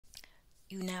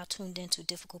You now tuned into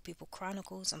Difficult People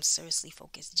Chronicles. I'm Seriously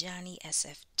Focused Johnnie,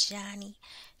 sfjohnnie.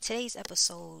 Today's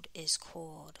episode is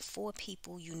called Four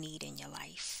People You Need in Your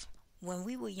Life. When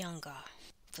we were younger,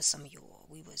 for some of you all,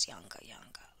 we was younger,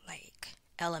 like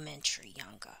elementary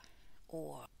younger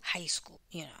or high school,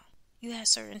 you had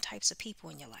certain types of people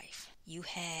in your life. You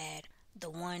had the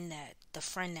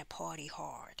friend that party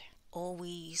hard,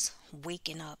 always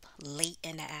waking up late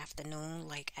in the afternoon,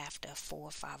 like after 4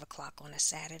 or 5 o'clock on a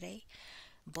Saturday,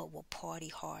 but will party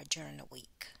hard during the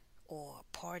week or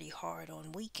party hard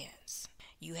on weekends.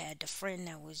 You had the friend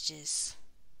that was just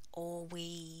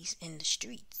always in the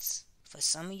streets. For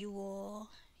some of you all,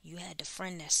 you had the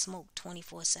friend that smoked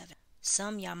 24/7.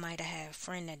 Some y'all might have had a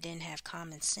friend that didn't have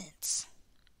common sense.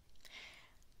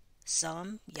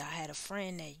 Some y'all had a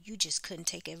friend that you just couldn't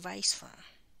take advice from.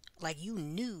 Like you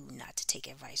knew not to take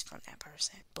advice from that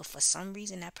person. But for some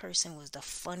reason that person was the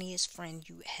funniest friend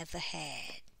you ever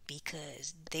had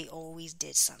because they always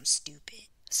did something stupid.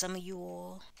 Some of you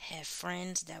all had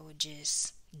friends that were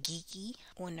just geeky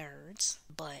or nerds,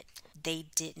 but they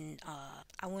didn't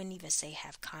I wouldn't even say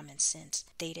have common sense.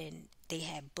 They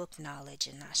had book knowledge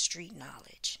and not street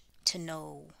knowledge to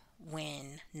know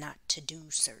when not to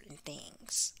do certain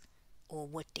things or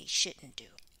what they shouldn't do.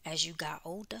 As you got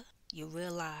older, you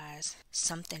realize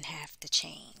something have to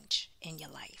change in your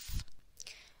life.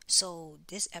 So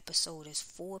this episode is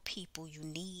 4 people you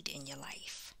need in your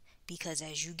life. Because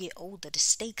as you get older, the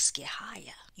stakes get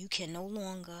higher. You can no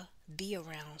longer be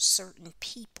around certain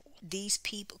people. These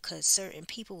people, because certain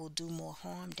people will do more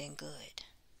harm than good.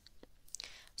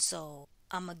 So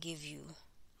I'm going to give you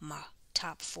my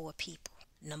top 4 people.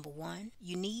 Number 1,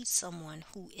 you need someone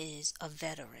who is a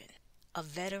veteran. A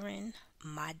veteran,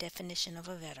 my definition of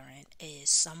a veteran is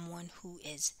someone who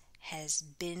has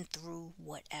been through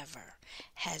whatever,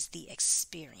 has the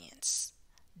experience.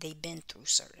 They've been through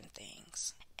certain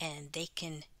things and they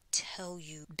can tell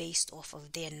you based off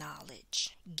of their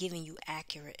knowledge, giving you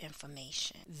accurate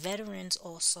information. Veterans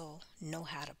also know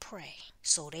how to pray.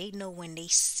 So they know when they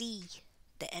see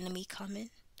the enemy coming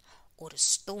or the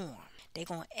storm, they're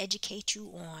going to educate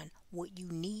you on what you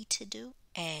need to do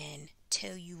and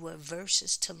tell you what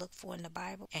verses to look for in the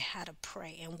Bible and how to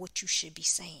pray and what you should be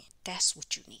saying. That's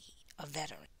what you need. A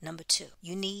veteran. Number 2,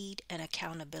 you need an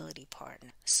accountability partner.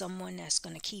 Someone that's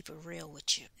going to keep it real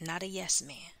with you. Not a yes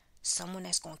man. Someone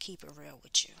that's going to keep it real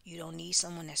with you. You don't need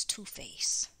someone that's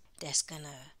two-faced, that's going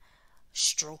to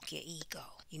stroke your ego.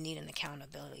 You need an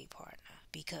accountability partner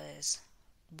because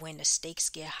when the stakes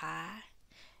get high,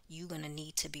 you're going to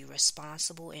need to be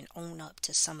responsible and own up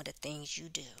to some of the things you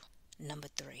do. Number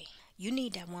 3, you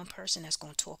need that one person that's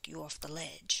going to talk you off the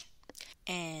ledge.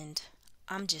 And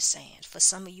I'm just saying, for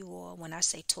some of you all, when I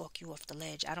say talk you off the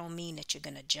ledge, I don't mean that you're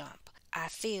going to jump. I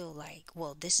feel like,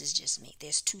 well, this is just me.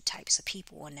 There's 2 types of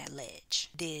people on that ledge.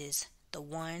 There's the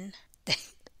one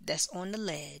that's on the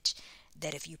ledge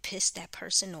that if you piss that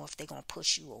person off, they're going to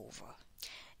push you over.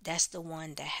 That's the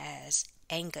one that has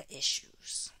anger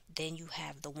issues. Then you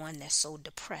have the one that's so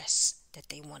depressed that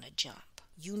they want to jump.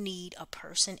 You need a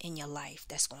person in your life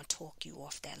that's going to talk you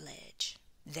off that ledge.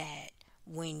 That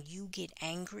when you get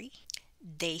angry,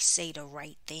 they say the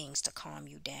right things to calm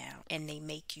you down and they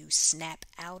make you snap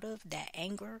out of that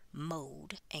anger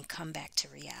mode and come back to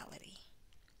reality.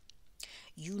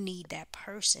 You need that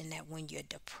person that when you're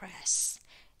depressed,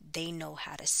 they know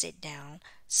how to sit down.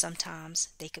 Sometimes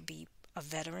they could be a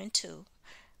veteran too,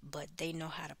 but they know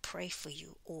how to pray for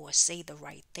you or say the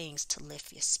right things to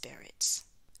lift your spirits.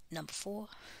 Number 4,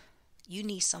 you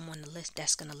need someone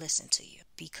that's going to listen to you,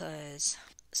 because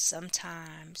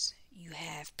sometimes you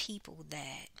have people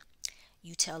that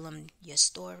you tell them your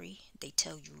story, they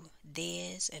tell you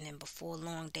theirs, and then before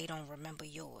long they don't remember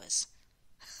yours.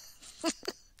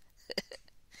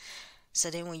 So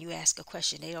then when you ask a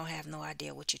question, they don't have no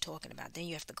idea what you're talking about. Then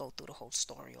you have to go through the whole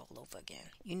story all over again.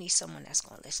 You need someone that's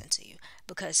going to listen to you,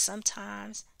 because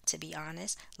sometimes, to be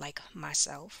honest, like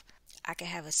myself, I can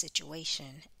have a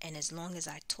situation, and as long as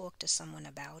I talk to someone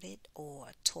about it or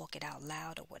talk it out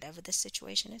loud or whatever the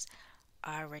situation is,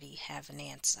 I already have an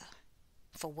answer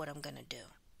for what I'm going to do.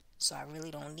 So I really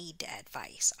don't need the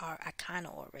advice. I kind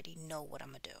of already know what I'm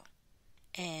going to do.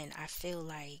 And I feel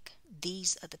like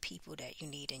these are the people that you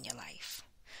need in your life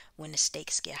when the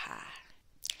stakes get high.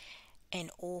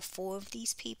 And all 4 of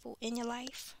these people in your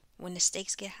life, when the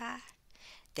stakes get high,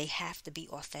 they have to be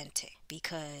authentic,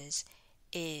 because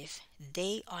if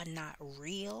they are not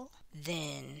real,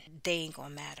 then they ain't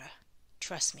gonna matter.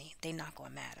 Trust me, they're not gonna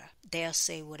matter. They'll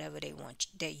say whatever they want,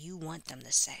 that you want them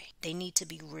to say. They need to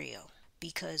be real,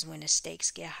 because when the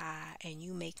stakes get high and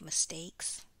you make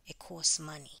mistakes, it costs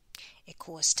money. It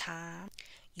costs time.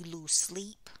 you lose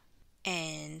sleep,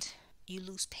 and you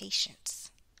lose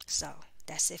patience. So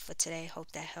that's it for today.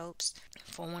 Hope that helps.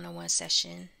 For a one-on-one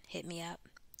session, hit me up.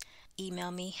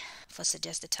 Email me for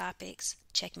suggested topics.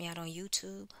 Check me out on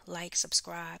YouTube. Like,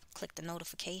 subscribe, click the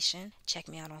notification. Check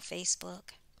me out on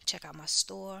Facebook. Check out my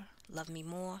store. Love me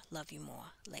more. Love you more.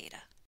 Later.